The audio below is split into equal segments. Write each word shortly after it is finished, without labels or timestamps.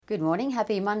Good morning.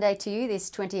 Happy Monday to you,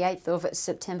 this 28th of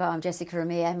September. I'm Jessica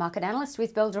Amir, market analyst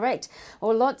with Bell Direct.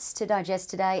 Well, lots to digest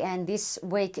today and this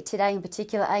week. Today in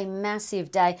particular, a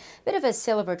massive day. Bit of a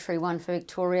celebratory one for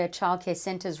Victoria. Childcare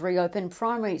centres reopen,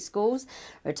 primary schools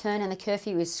return, and the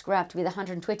curfew is scrapped with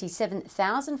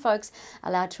 127,000 folks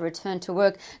allowed to return to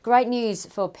work. Great news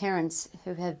for parents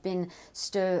who have been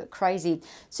stir crazy.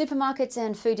 Supermarkets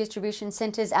and food distribution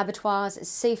centres, abattoirs,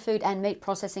 seafood and meat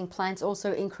processing plants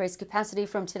also increased capacity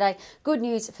from today. Good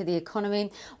news for the economy,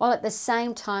 while at the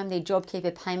same time the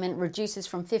JobKeeper payment reduces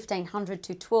from $1,500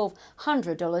 to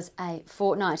 $1,200 a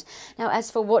fortnight. Now,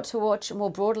 as for what to watch more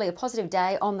broadly, a positive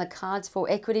day on the cards for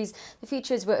equities. The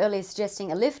futures were earlier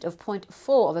suggesting a lift of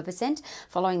 0.4%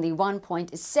 following the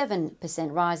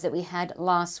 1.7% rise that we had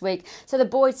last week. So the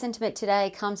buoyant sentiment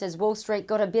today comes as Wall Street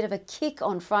got a bit of a kick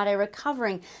on Friday,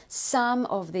 recovering some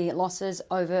of the losses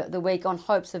over the week on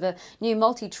hopes of a new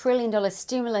multi-trillion-dollar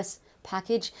stimulus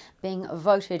package being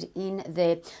voted in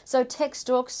there. So tech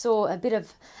stocks saw a bit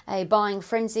of a buying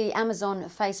frenzy. Amazon,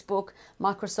 Facebook,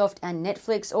 Microsoft and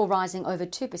Netflix all rising over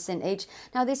 2% each.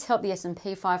 Now this helped the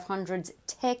S&P 500's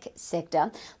tech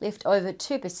sector lift over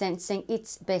 2%, seeing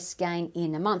its best gain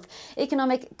in a month.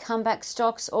 Economic comeback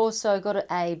stocks also got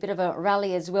a bit of a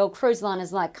rally as well. Cruise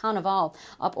liners like Carnival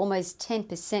up almost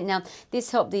 10%. Now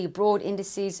this helped the broad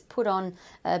indices put on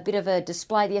a bit of a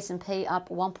display. The S&P up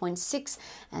 1.6%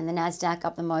 and the Nasdaq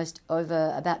up the most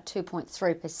over about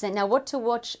 2.3%. Now, what to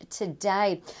watch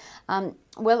today?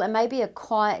 Well, it may be a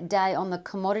quiet day on the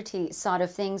commodity side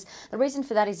of things. The reason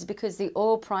for that is because the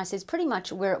oil price is pretty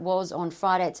much where it was on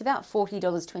Friday. It's about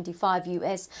 $40.25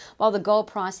 US, while the gold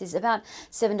price is about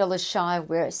 $7 shy of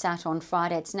where it sat on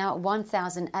Friday. It's now at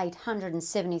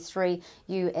 $1,873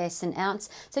 US an ounce.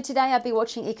 So today I'll be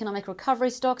watching economic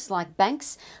recovery stocks like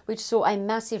banks, which saw a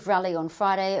massive rally on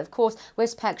Friday. Of course,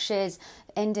 Westpac shares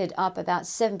ended up about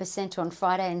 7% on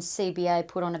Friday, and CBA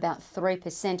put on about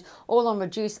 3%, all on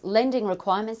reduced lending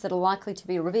requirements that are likely to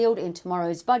be revealed in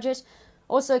tomorrow's budget.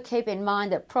 Also keep in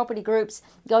mind that property groups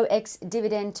go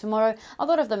ex-dividend tomorrow, a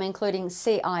lot of them including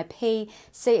CIP,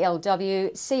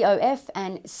 CLW, COF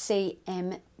and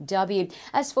CMW.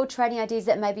 As for trading ideas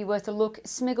that may be worth a look,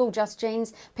 Smiggle, Just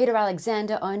Jeans, Peter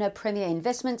Alexander, owner, Premier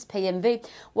Investments, PMV,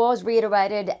 was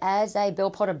reiterated as a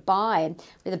Bell Potter buy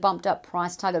with a bumped up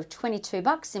price tag of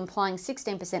 $22, implying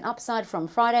 16% upside from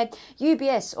Friday.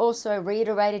 UBS also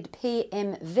reiterated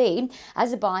PMV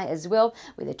as a buy as well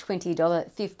with a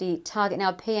 $20.50 target.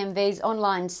 Now, PMV's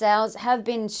online sales have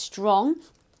been strong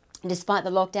despite the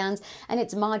lockdowns, and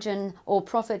its margin or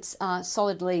profits are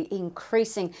solidly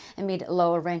increasing amid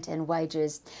lower rent and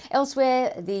wages.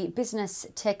 Elsewhere, the business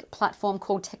tech platform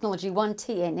called Technology One,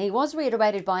 TNE, was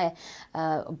reiterated by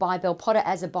Bell Potter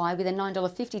as a buy with a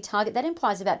 $9.50 target. That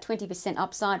implies about 20%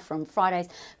 upside from Friday's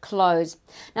close.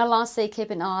 Now, lastly,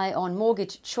 keep an eye on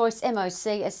Mortgage Choice,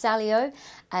 MOC, Asaleo,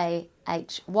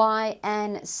 AHY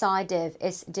and SciDev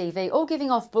SDV, all giving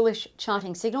off bullish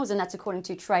charting signals, and that's according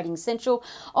to Trading Central.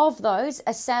 Of those,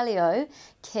 Asaleo,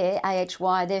 Care,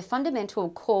 AHY, their fundamental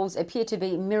calls appear to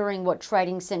be mirroring what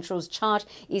Trading Central's chart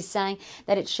is saying,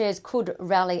 that its shares could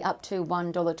rally up to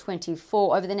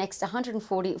 $1.24 over the next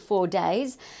 144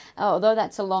 days. Although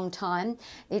that's a long time,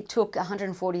 it took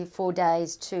 144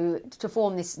 days to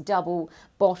form this double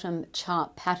bottom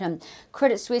chart pattern.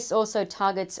 Credit Suisse also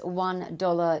targets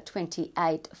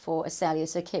 $1.28 for Asaleo,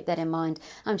 so keep that in mind.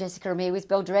 I'm Jessica Amir with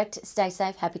Bell Direct. Stay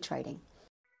safe, happy trading.